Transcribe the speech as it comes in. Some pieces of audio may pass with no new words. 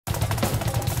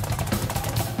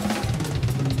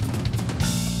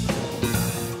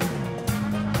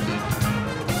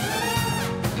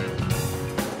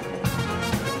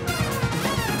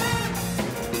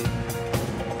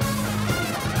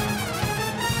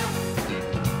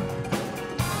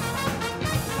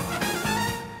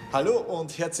Hallo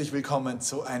und herzlich willkommen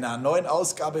zu einer neuen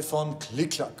Ausgabe von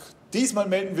KlickKlack. Diesmal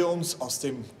melden wir uns aus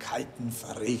dem kalten,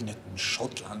 verregneten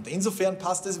Schottland. Insofern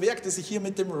passt das Werk, das ich hier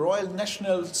mit dem Royal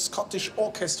National Scottish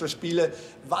Orchestra spiele,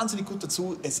 wahnsinnig gut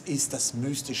dazu. Es ist das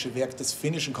mystische Werk des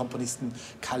finnischen Komponisten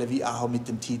Kalevi Aho mit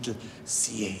dem Titel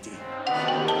Siedi.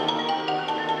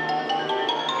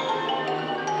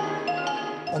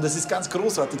 Und es ist ganz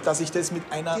großartig, dass ich das mit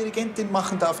einer Dirigentin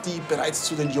machen darf, die bereits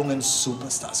zu den jungen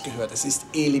Superstars gehört. Es ist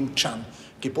Elim,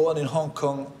 geboren in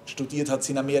Hongkong, studiert hat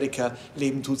sie in Amerika,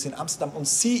 leben tut sie in Amsterdam. Und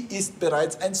sie ist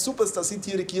bereits ein Superstar. Sie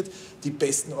dirigiert die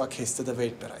besten Orchester der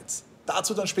Welt bereits.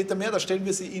 Dazu dann später mehr, da stellen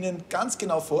wir sie Ihnen ganz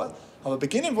genau vor. Aber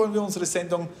beginnen wollen wir unsere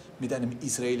Sendung mit einem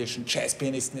israelischen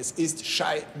Jazzpianisten. Es ist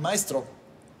Shai, Maestro.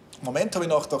 Moment, habe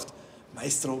ich nachgedacht.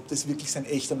 Maestro, ob das wirklich sein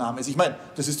echter Name ist. Ich meine,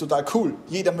 das ist total cool.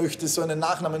 Jeder möchte so einen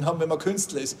Nachnamen haben, wenn man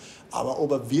Künstler ist. Aber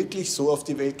ob er wirklich so auf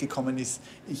die Welt gekommen ist,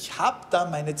 ich habe da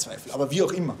meine Zweifel. Aber wie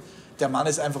auch immer, der Mann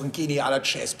ist einfach ein genialer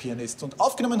Jazzpianist. Und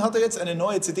aufgenommen hat er jetzt eine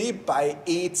neue CD bei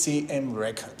ECM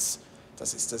Records.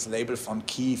 Das ist das Label von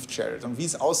Keith Jarrett. Und wie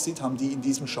es aussieht, haben die in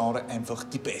diesem Genre einfach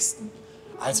die Besten.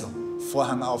 Also,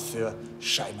 Vorhang auf für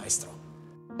Shai Maestro.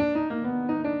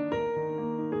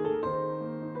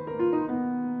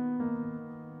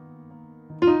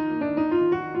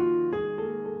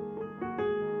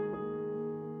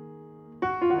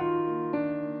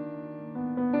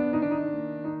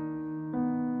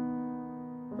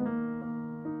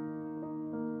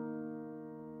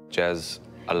 Jazz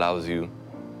allows you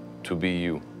to be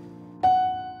you.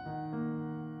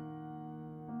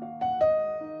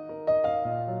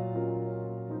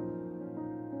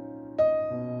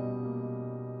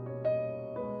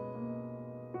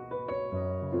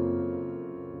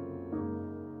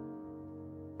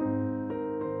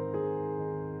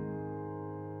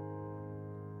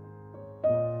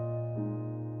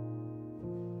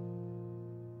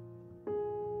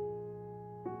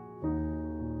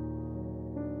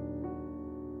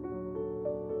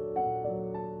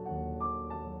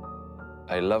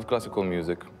 I love classical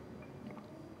music.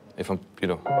 If I'm,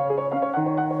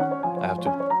 I have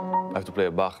to play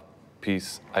a Bach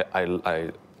piece.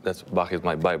 That's Bach is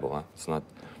my Bible. Huh? It's not,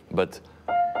 but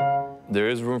there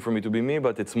is room for me to be me.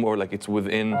 But it's more like it's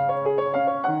within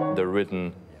the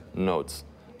written notes.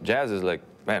 Jazz is like,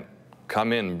 man,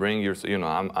 come in, bring your.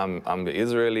 I'm the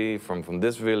Israeli from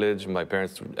this village. My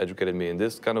parents educated me in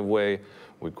this kind of way.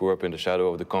 We grew up in the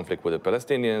shadow of the conflict with the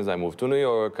Palestinians. I moved to New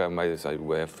York. I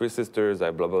have 3 sisters. I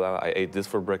blah, blah, blah. I ate this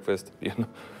for breakfast. What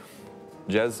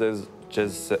jazz says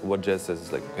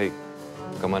is like, hey,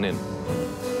 come on in.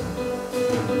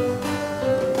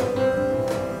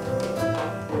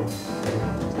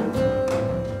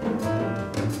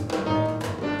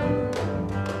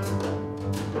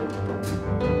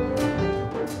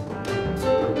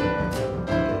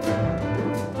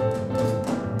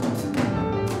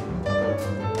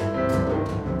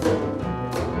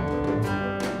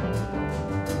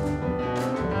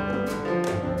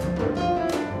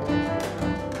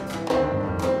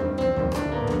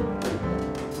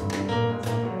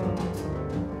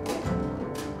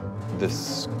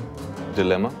 This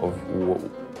dilemma of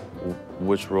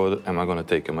which road am I going to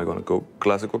take? Am I going to go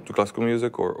classical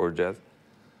music or jazz?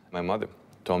 My mother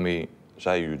told me,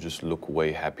 Shai, you just look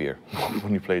way happier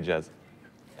when you play jazz,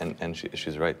 and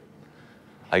she's right.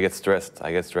 I get stressed.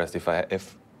 If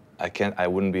I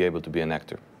wouldn't be able to be an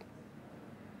actor.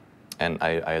 And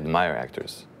I admire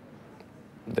actors.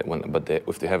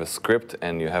 If they have a script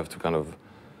and you have to kind of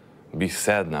be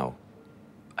sad now,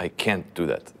 I can't do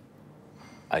that.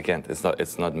 I can't.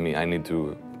 It's not me. I need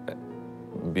to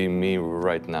be me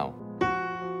right now.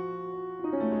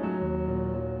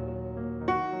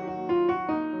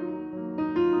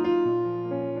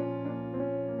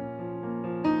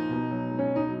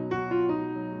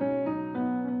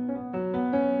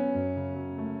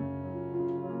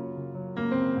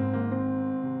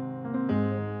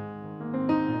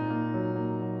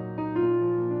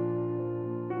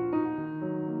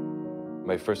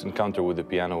 My first encounter with the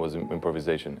piano was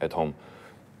improvisation at home.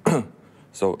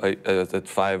 So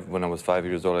when I was 5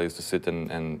 years old, I used to sit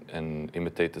and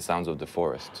imitate the sounds of the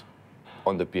forest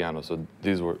on the piano. So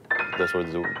that's where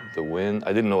the wind.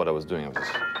 I didn't know what I was doing.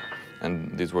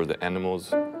 And these were the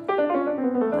animals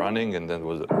running, and then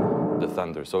was the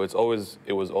thunder. So it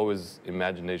was always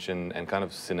imagination and kind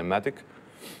of cinematic,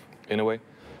 in a way.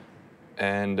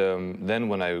 And then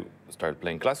when I started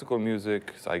playing classical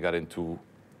music, I got into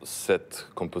set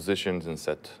compositions and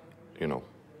set,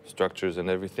 structures and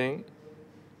everything.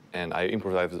 And I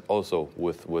improvised also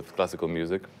with classical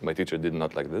music. My teacher did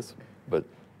not like this,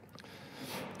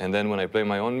 and then when I play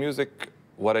my own music,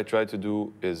 what I try to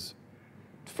do is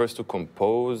first to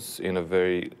compose in a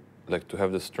very, like to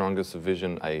have the strongest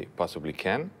vision I possibly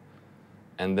can,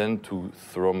 and then to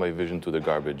throw my vision to the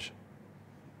garbage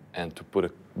and to put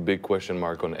a big question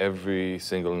mark on every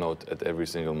single note at every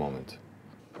single moment.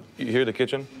 You hear the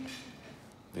kitchen?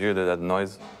 You hear that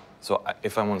noise? So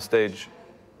if I'm on stage,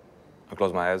 I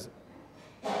close my eyes.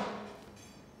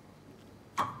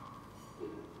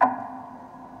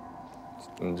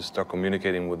 And just start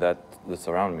communicating with that that's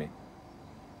around me.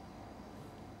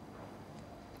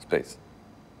 Space.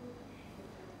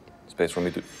 Space for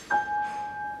me to...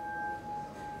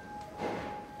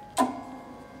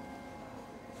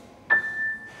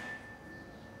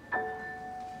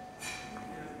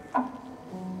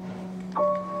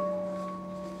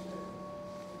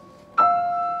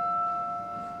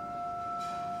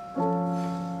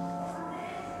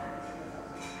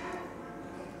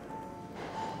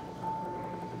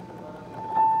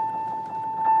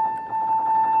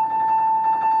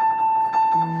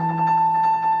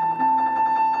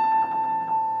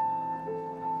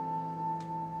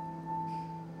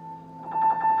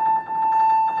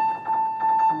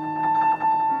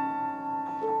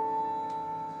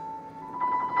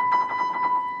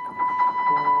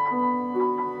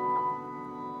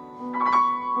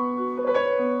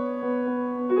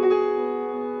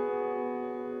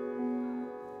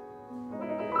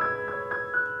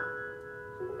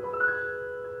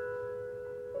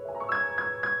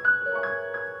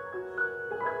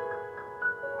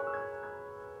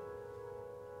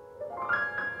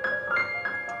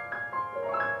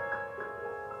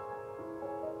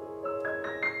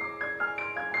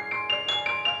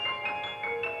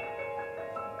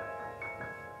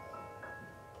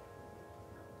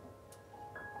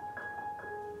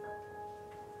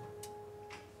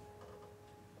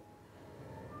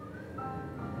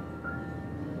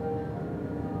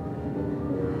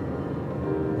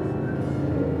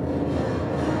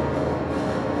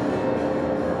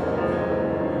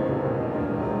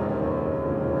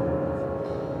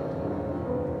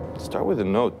 Start with a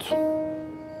note,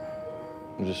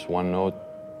 just one note,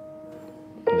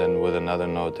 and then with another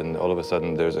note, and all of a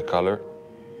sudden there's a color,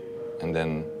 and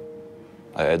then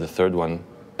I add a third one.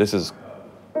 This is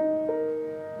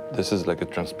like a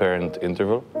transparent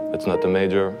interval. It's not a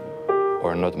major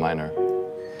or not minor.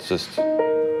 It's just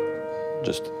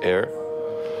air.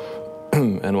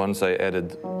 And once I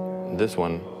added this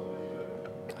one,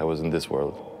 I was in this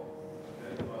world.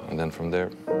 And then from there,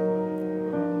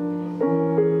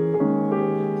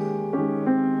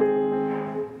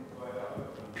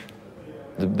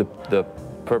 the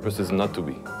purpose is not to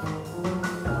be.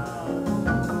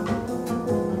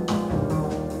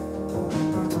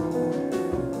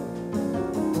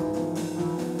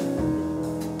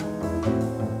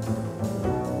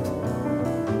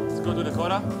 Let's go to the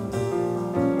coda.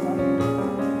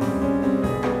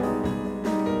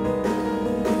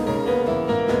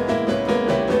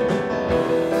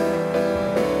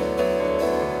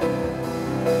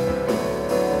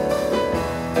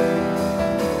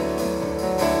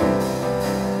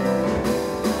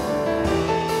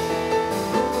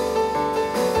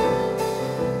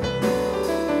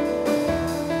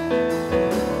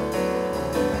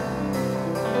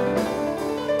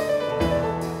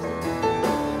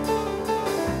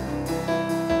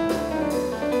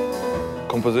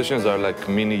 Compositions are like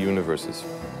mini universes,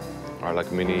 are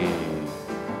like mini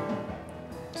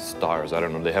stars. I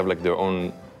don't know, they have like their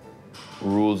own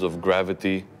rules of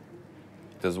gravity.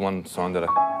 There's one song that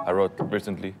I wrote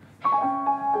recently.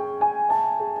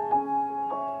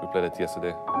 We played it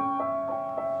yesterday.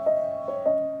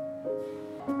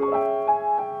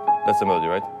 That's the melody,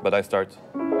 right? But I start,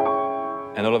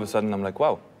 and all of a sudden I'm like,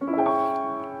 wow,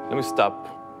 let me stop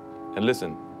and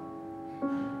listen.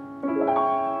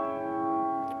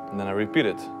 And then I repeat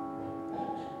it.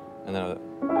 And then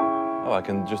oh, I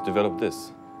can just develop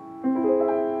this.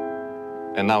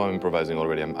 And now I'm improvising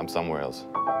already, I'm somewhere else.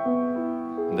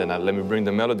 And then let me bring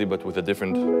the melody, but with a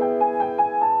different...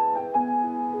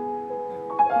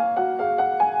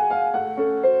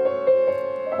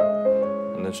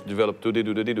 And then develop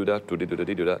do-di-do-di-do-da,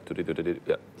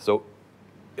 yeah. So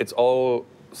it's all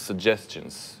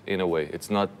suggestions in a way. It's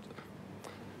not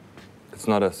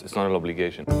an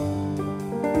obligation.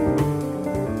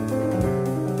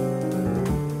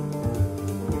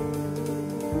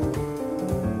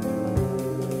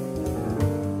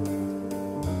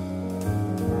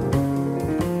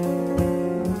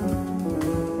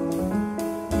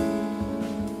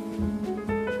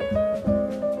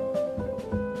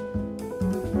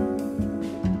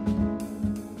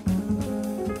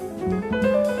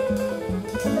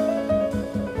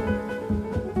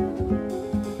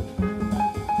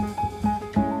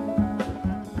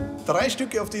 3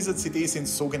 Stücke auf dieser CD sind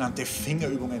sogenannte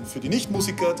Fingerübungen für die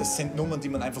Nichtmusiker. Das sind Nummern, die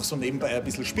man einfach so nebenbei ein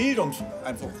bisschen spielt und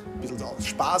einfach ein bisschen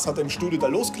Spaß hat er im Studio da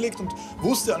losgelegt und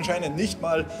wusste anscheinend nicht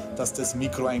mal, dass das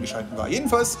Mikro eingeschaltet war.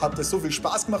 Jedenfalls hat es so viel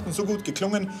Spaß gemacht und so gut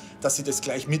geklungen, dass sie das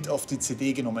gleich mit auf die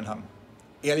CD genommen haben.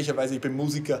 Ehrlicherweise, ich bin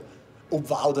Musiker, ob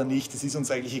wahr oder nicht, das ist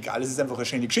uns eigentlich egal. Es ist einfach eine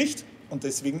schöne Geschichte und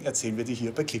deswegen erzählen wir die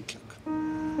hier bei KlickKlack.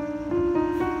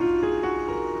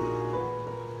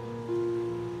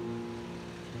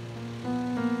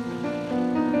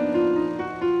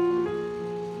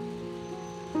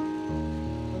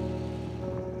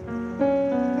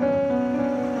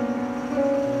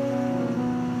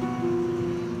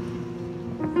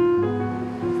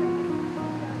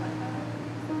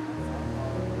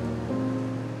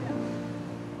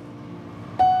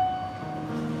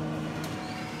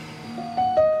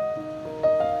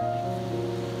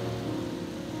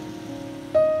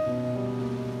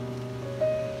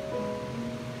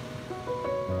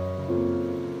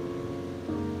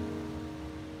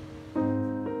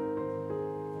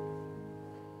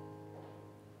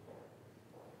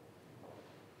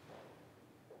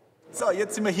 So,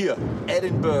 jetzt sind wir hier.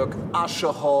 Edinburgh,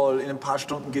 Usher Hall. In ein paar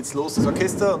Stunden geht's los, das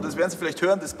Orchester. Und das werden Sie vielleicht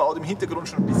hören, das baut im Hintergrund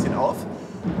schon ein bisschen auf.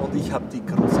 Und ich habe die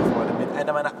große Freude, mit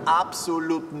einer meiner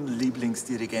absoluten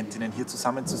Lieblingsdirigentinnen hier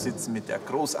zusammenzusitzen, mit der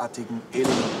großartigen Elim.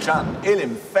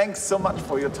 Elim, thanks so much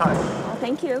for your time. Oh,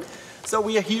 thank you. So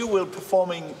we are here, we're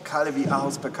performing Kalle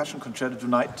Ahl's percussion concerto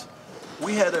tonight.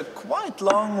 We had a quite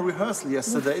long rehearsal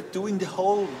yesterday, doing the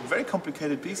whole very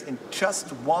complicated piece in just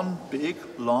one big,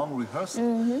 long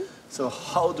rehearsal. So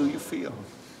how do you feel?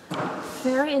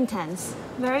 Very intense,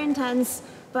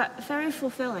 but very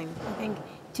fulfilling. I think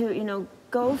to, you know,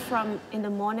 go from in the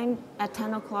morning at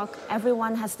 10 o'clock,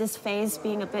 everyone has this phase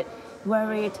being a bit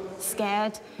worried,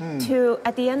 scared, to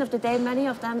at the end of the day, many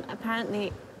of them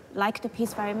apparently liked the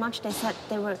piece very much. They said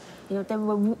they were, you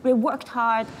know, they worked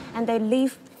hard and they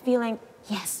leave feeling,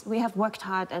 yes, we have worked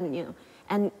hard, and you know,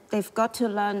 and they've got to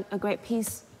learn a great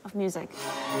piece of music.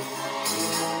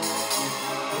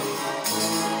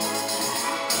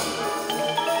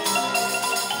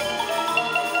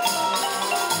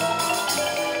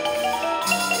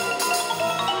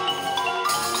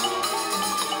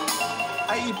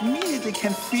 I immediately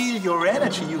can feel your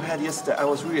energy you had yesterday. I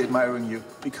was really admiring you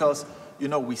because, you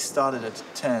know, we started at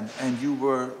 10 and you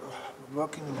were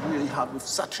working really hard with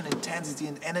such an intensity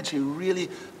and energy, really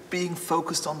being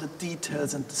focused on the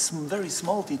details and the very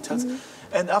small details.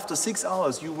 And after 6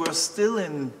 hours, you were still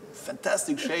in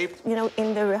fantastic shape. You know,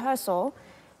 in the rehearsal,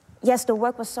 yes, the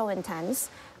work was so intense,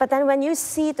 but then when you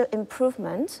see the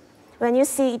improvement, when you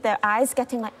see their eyes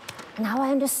getting like, now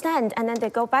I understand, and then they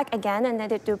go back again and then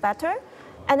they do better,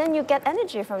 and then you get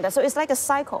energy from that. So it's like a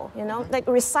cycle, you know, like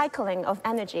recycling of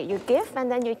energy. You give,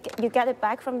 and then you get it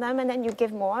back from them, and then you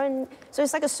give more. And so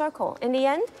it's like a circle. In the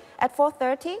end, at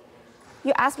 4:30,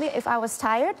 you asked me if I was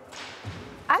tired.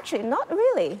 Actually, not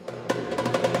really.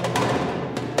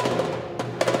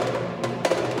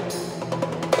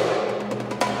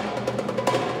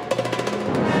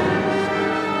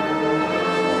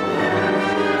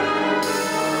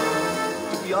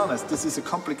 Honest, this is a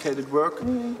complicated work.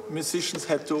 Musicians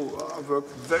had to work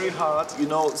very hard. You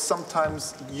know,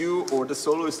 sometimes you or the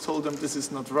soloist told them this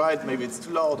is not right, maybe it's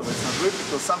too loud or it's not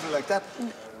rhythmic or something like that.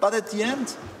 But at the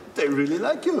end, they really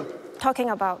like you. Talking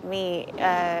about me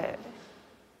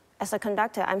as a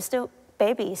conductor, I'm still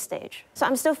baby stage. So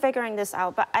I'm still figuring this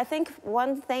out. But I think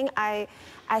one thing I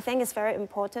think is very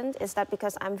important is that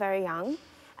because I'm very young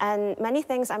and many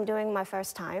things I'm doing my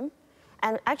first time,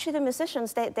 and actually the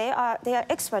musicians, they are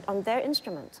expert on their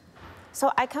instrument. So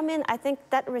I come in, I think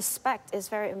that respect is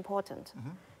very important.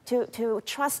 To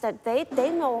trust that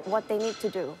they know what they need to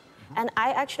do. And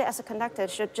I actually, as a conductor,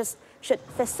 should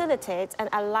facilitate and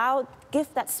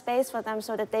give that space for them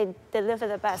so that they deliver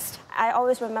the best. I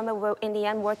always remember we're in the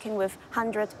end working with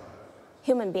 100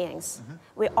 human beings.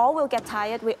 We all will get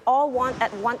tired. We all want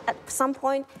at some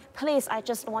point, please, I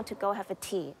just want to go have a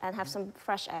tea and have some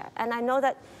fresh air. And I know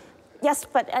that, yes,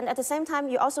 and at the same time,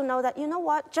 you also know that, you know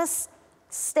what, just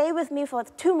stay with me for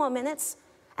 2 more minutes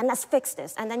and let's fix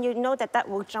this. And then you know that that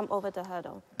will jump over the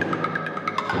hurdle.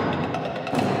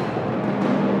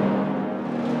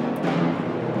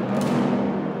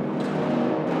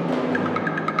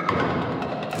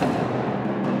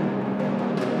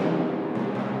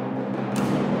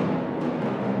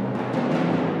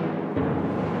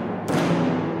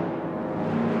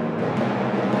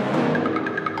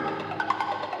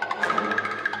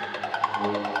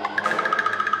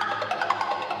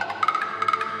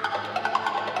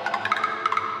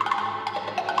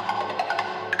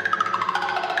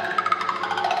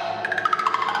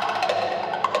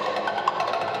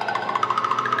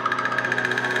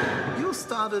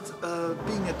 started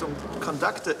being a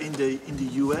conductor in the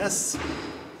US.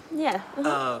 Yeah.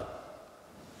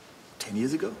 10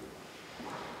 years ago?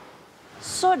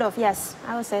 Sort of, yes,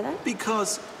 I would say that.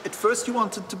 Because at first you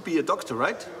wanted to be a doctor,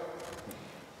 right?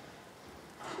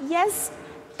 Yes,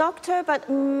 doctor, but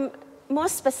more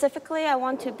specifically, I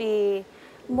want to be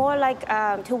more like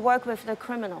to work with the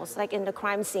criminals, like in the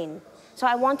crime scene. So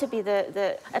I want to be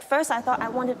at first I thought I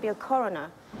wanted to be a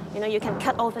coroner. You know, you can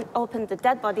cut open the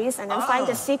dead bodies and then find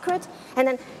the secret and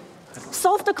then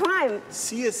solve the crime.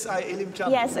 CSI Elim.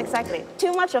 Yes, exactly.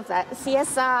 Too much of that.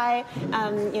 CSI,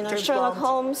 you know, James Sherlock Bond.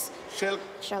 Holmes.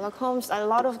 Sherlock Holmes, a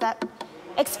lot of that.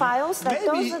 X-Files, Maybe,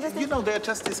 those are the things. you know, they're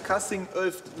just discussing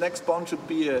if the next Bond should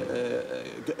be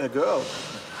a girl.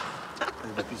 That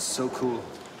would be so cool.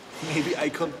 Maybe I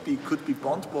could be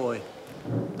Bond boy.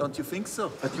 Don't you think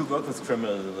so? But you work with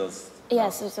criminals.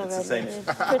 Yes, it's the same.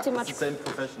 Pretty much. It's the same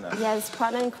profession. Yes,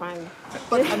 partner in crime.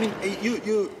 But I mean,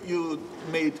 you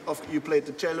played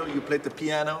the cello, you played the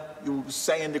piano, you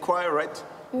sang in the choir, right?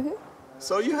 Mm-hmm.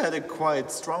 So you had a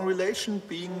quite strong relation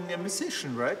being a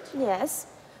musician, right? Yes.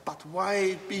 But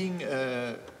why being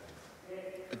a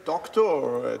doctor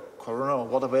or a coroner or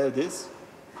whatever it is?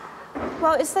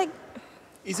 Well, it's like...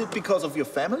 Is it because of your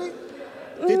family?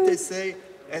 Did they say,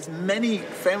 as many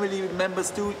family members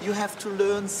do, you have to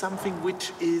learn something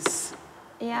which is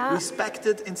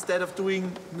respected instead of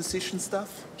doing musician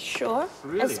stuff? Sure.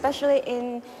 Really? Especially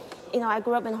in, you know, I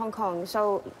grew up in Hong Kong,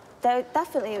 so there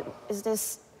definitely is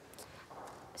this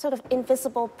sort of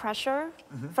invisible pressure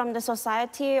from the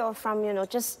society or from, you know,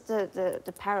 just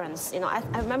the parents. You know, I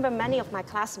remember many of my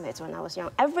classmates when I was young.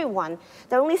 Everyone,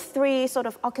 there are only 3 sort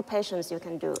of occupations you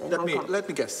can do in Hong Kong. Let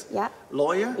me guess. Yeah.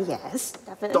 Lawyer? Yes,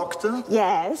 definitely. Doctor?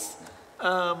 Yes.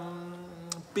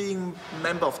 Being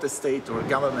member of the state or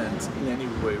government in any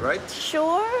way, right?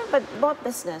 Sure, but what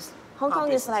business? Hong Kong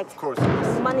business, is like of course.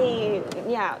 money,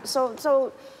 yeah.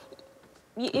 So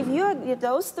if you're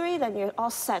those 3, then you're all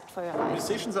set for your life.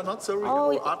 Musicians are not so,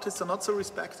 Oh, or artists are not so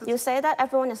respected? You say that,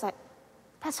 everyone is like,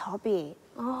 that's hobby.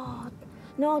 Oh,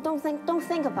 no, don't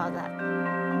think about that.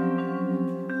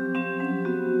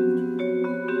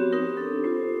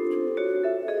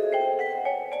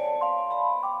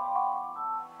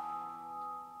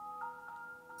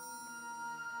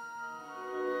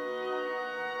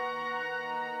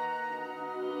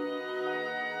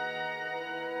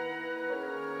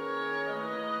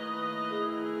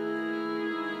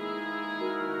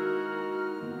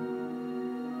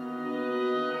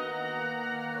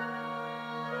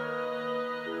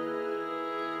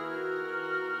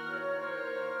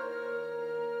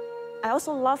 I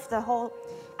also love the whole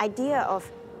idea of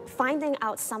finding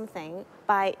out something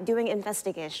by doing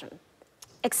investigation,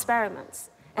 experiments,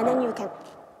 and then you can,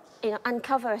 you know,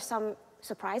 uncover some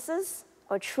surprises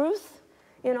or truth,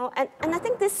 you know. And I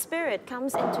think this spirit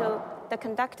comes into the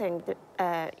conducting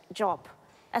job.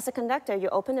 As a conductor, you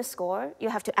open a score, you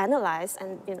have to analyze,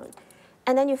 and you know,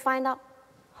 and then you find out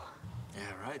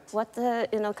what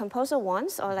the composer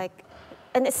wants, or like,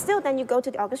 and it's still then you go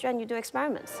to the orchestra and you do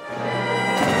experiments.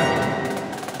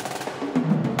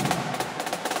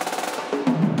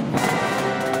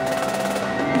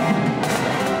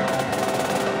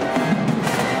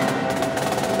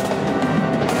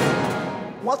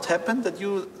 What happened that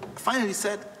you finally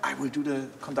said, I will do the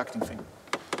conducting thing?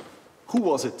 Who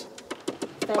was it?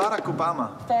 Barack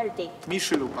Obama. Verdi.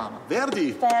 Michelle Obama.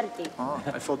 Verdi? Verdi. Oh,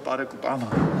 I thought Barack Obama.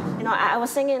 You know, I was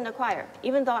singing in the choir,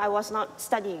 even though I was not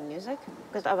studying music,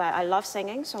 because I love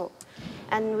singing, so.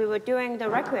 And we were doing the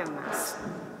Requiem Mass.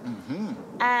 Mm-hmm.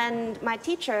 And my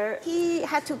teacher, he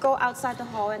had to go outside the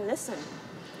hall and listen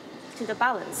to the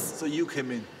balance. So you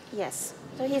came in? Yes.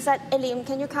 So he said, Elim,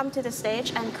 can you come to the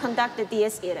stage and conduct the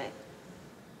Dies Irae?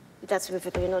 That's with,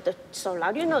 you know, so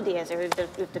loud. You know Dies Irae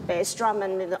with the bass drum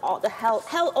and all the hell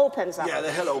opens up. Yeah,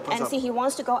 the hell opens up. And see, he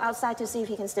wants to go outside to see if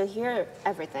he can still hear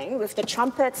everything with the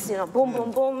trumpets, you know, boom,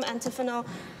 boom, boom, antiphonal.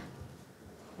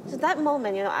 So that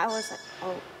moment, you know, I was like,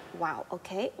 oh, wow,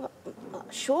 okay, well,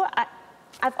 sure.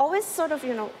 I've always sort of,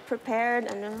 you know, prepared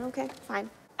and okay, fine.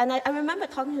 And I remember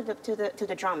talking to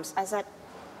the drums. I said,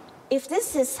 if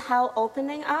this is hell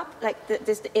opening up, like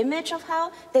the image of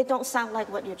hell, they don't sound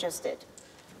like what you just did.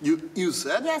 You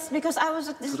said? Yes, because I was,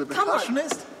 to the come on.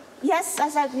 percussionist? Yes, I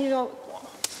said, you know,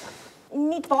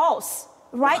 need balls,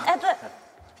 right at the...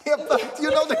 Yeah, but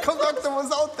you know, the conductor was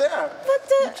out there. But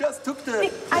you just took the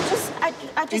I just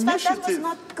thought that was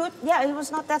not good. Yeah, it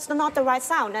was not, that's not the right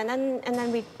sound. And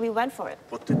then we went for it.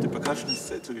 What did the percussionist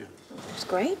say to you? It was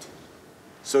great.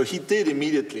 So he did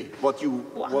immediately what you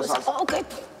was asked. Oh, okay.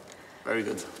 Very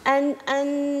good. And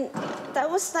that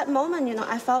was that moment, you know,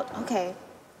 I felt, okay,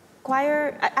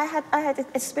 choir, I had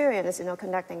experience,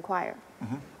 conducting choir.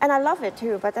 And I love it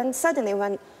too, but then suddenly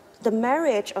when the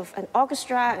marriage of an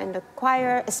orchestra and the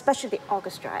choir, especially the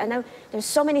orchestra, and then there's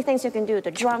so many things you can do,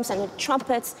 the drums and the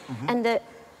trumpets, and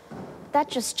that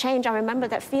just changed. I remember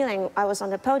that feeling. I was on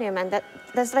the podium, and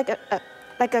there's like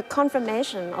a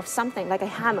confirmation of something, like a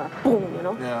hammer,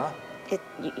 boom, Yeah.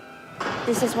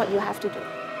 This is what you have to do.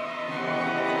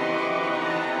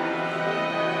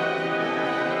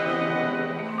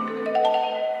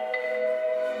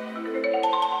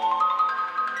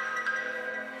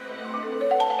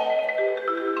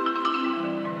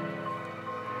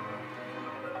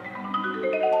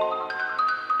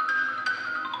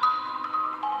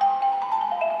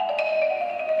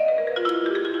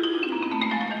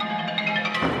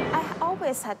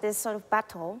 Had this sort of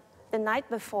battle the night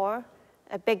before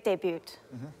a big debut,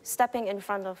 stepping in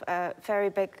front of a very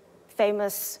big,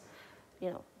 famous,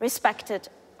 respected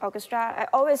orchestra. I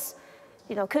always,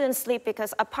 couldn't sleep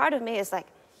because a part of me is like,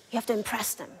 you have to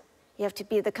impress them. You have to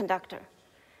be the conductor.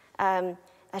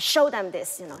 Show them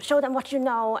this, show them what you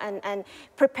know, and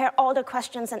prepare all the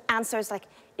questions and answers, like,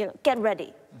 get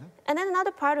ready. And then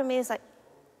another part of me is like,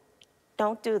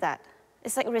 don't do that.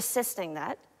 It's like resisting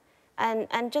that,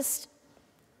 and just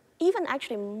even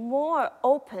actually more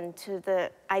open to the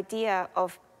idea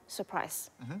of surprise.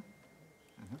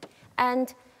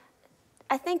 And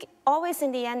I think always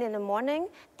in the end, in the morning,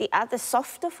 the other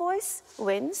softer voice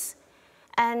wins,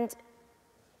 and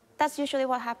that's usually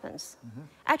what happens.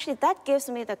 Actually, that gives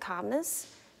me the calmness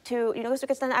to,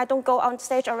 because then I don't go on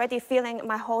stage already feeling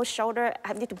my whole shoulder,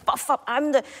 I need to buff up,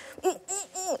 I'm the, I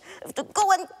have to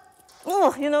go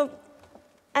and,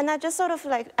 and I just sort of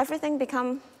like, everything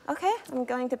become, okay, I'm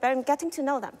going to bed, I'm getting to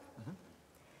know them.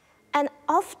 And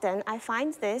often I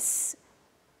find this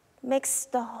makes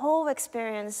the whole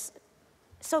experience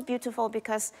so beautiful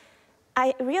because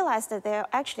I realize that they're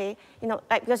actually,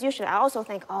 because usually I also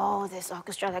think, oh, this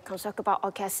orchestra, like Concertgebouw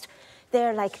Orchestra,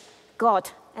 they're like God,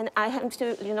 and I have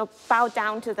to, bow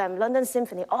down to them. London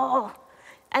Symphony, oh.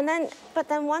 And then, but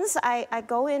then once I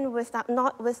go in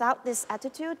not without this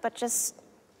attitude, but just,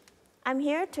 I'm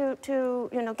here to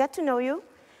get to know you,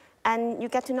 and you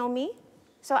get to know me.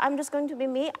 So I'm just going to be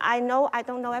me. I know I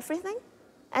don't know everything,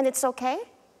 and it's okay.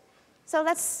 So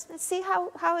let's see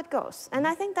how it goes. And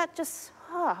I think that just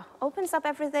opens up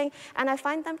everything, and I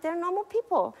find them, they're normal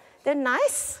people. They're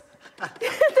nice.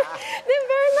 They're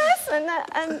very nice,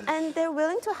 and they're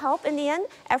willing to help. In the end,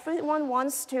 everyone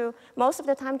wants to, most of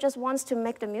the time, just wants to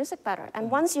make the music better. And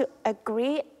once you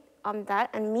agree on that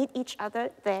and meet each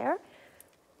other there,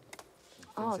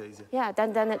 yeah,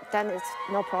 then it's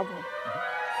no problem.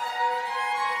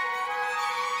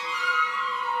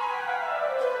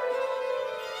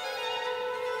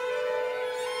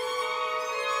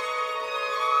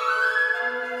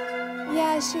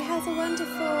 Yeah, she has a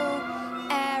wonderful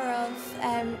air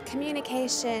of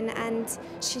communication, and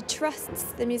she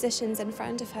trusts the musicians in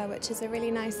front of her, which is a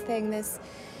really nice thing. There's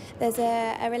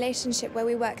a relationship where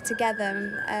we work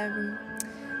together,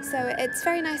 so it's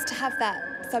very nice to have that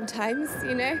sometimes,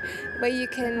 where you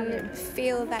can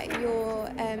feel that your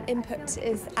input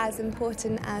is as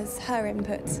important as her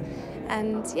input.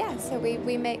 And yeah, so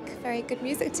we make very good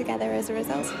music together as a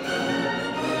result.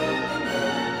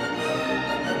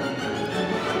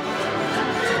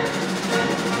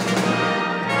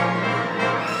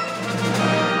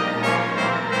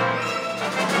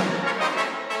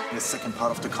 The second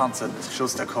part of the concert,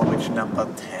 Shostakovich number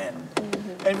 10.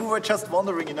 And we were just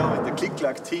wondering, in the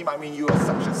KlickKlack team, I mean, you are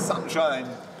such a sunshine,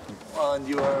 and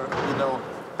you are,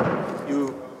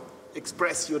 you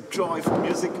express your joy for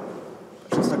music.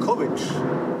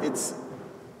 Shostakovich, it's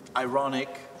ironic,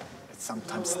 it's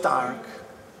sometimes dark,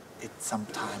 it's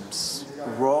sometimes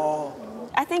raw.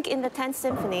 I think in the 10th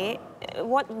Symphony,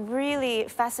 what really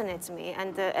fascinates me,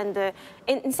 and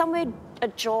in some way a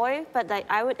joy, but like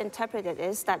I would interpret it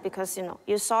is that because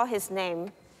you saw his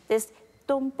name, this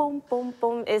boom boom boom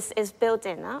boom is built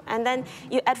in, and then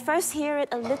you at first hear it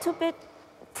a little bit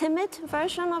timid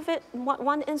version of it,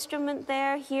 one instrument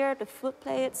there, here the flute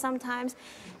play it sometimes,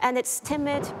 and it's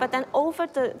timid, but then over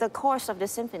the course of the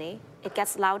symphony, it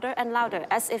gets louder and louder,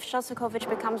 as if Shostakovich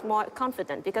becomes more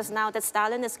confident, because now that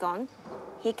Stalin is gone,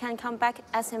 he can come back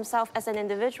as himself, as an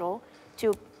individual,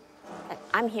 to,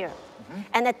 I'm here.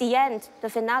 And at the end, the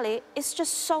finale, it's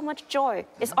just so much joy.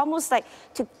 It's almost like,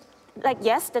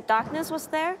 yes, the darkness was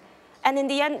there, and in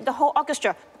the end, the whole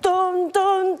orchestra, dun,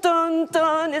 dun, dun,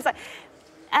 dun, it's like,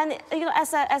 and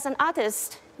as an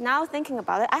artist, now thinking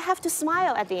about it, I have to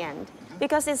smile at the end,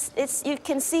 because you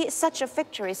can see such a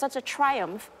victory, such a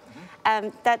triumph,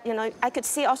 that, you know, I could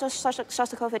see also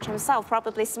Shostakovich himself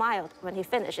probably smiled when he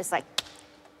finished. It's like,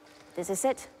 this is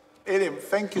it. Elim,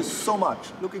 thank you so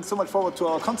much. Looking so much forward to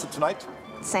our concert tonight.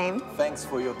 Same. Thanks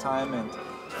for your time and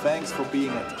thanks for being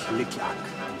at KlickKlack.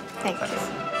 Thank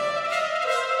you.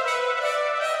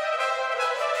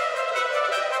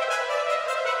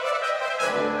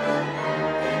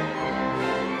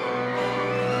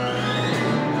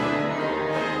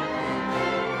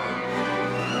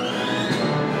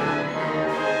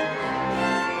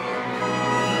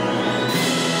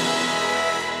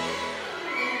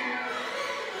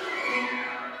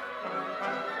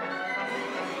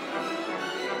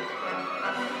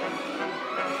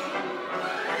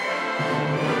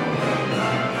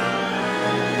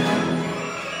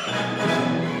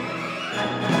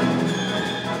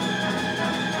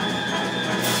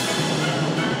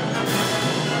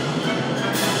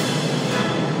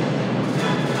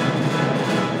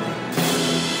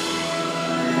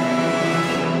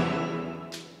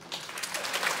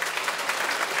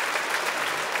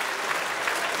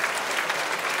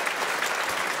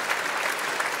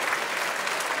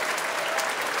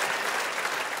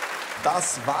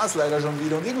 Das war's leider schon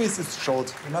wieder und irgendwie ist es schade.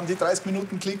 Ich meine, die 30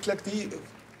 Minuten KlickKlack, die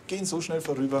gehen so schnell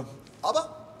vorüber.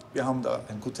 Aber wir haben da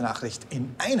eine gute Nachricht.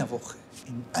 In einer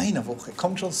Woche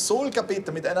kommt schon Sol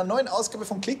Gabeta mit einer neuen Ausgabe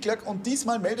von KlickKlack und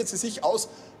diesmal meldet sie sich aus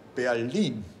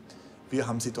Berlin. Wir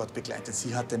haben sie dort begleitet.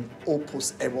 Sie hat den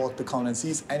Opus Award bekommen.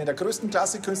 Sie ist eine der größten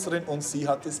Klassikkünstlerinnen und sie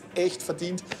hat es echt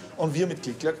verdient. Und wir mit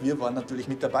KlickKlack, wir waren natürlich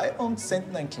mit dabei und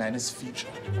senden ein kleines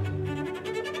Feature.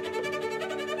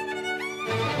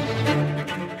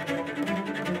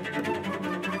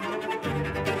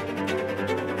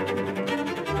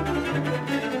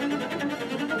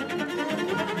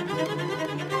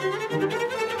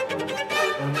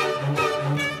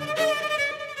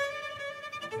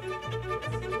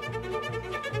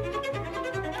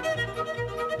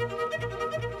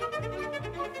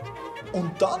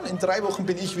 Und dann in 3 Wochen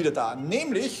bin ich wieder da,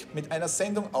 nämlich mit einer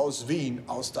Sendung aus Wien,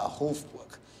 aus der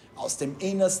Hofburg, aus dem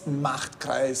innersten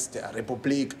Machtkreis der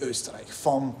Republik Österreich,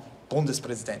 vom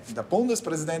Bundespräsidenten. Der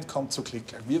Bundespräsident kommt zu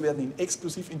KlickKlack. Wir werden ihn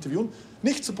exklusiv interviewen,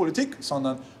 nicht zur Politik,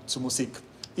 sondern zur Musik.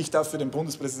 Ich darf für den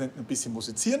Bundespräsidenten ein bisschen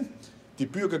musizieren, die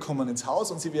Bürger kommen ins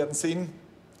Haus und sie werden sehen,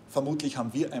 vermutlich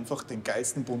haben wir einfach den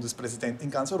geilsten Bundespräsidenten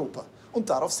in ganz Europa. Und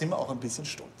darauf sind wir auch ein bisschen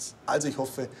stolz. Also ich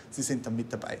hoffe, Sie sind dann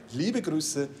mit dabei. Liebe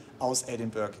Grüße aus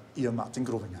Edinburgh, Ihr Martin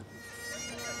Grubinger.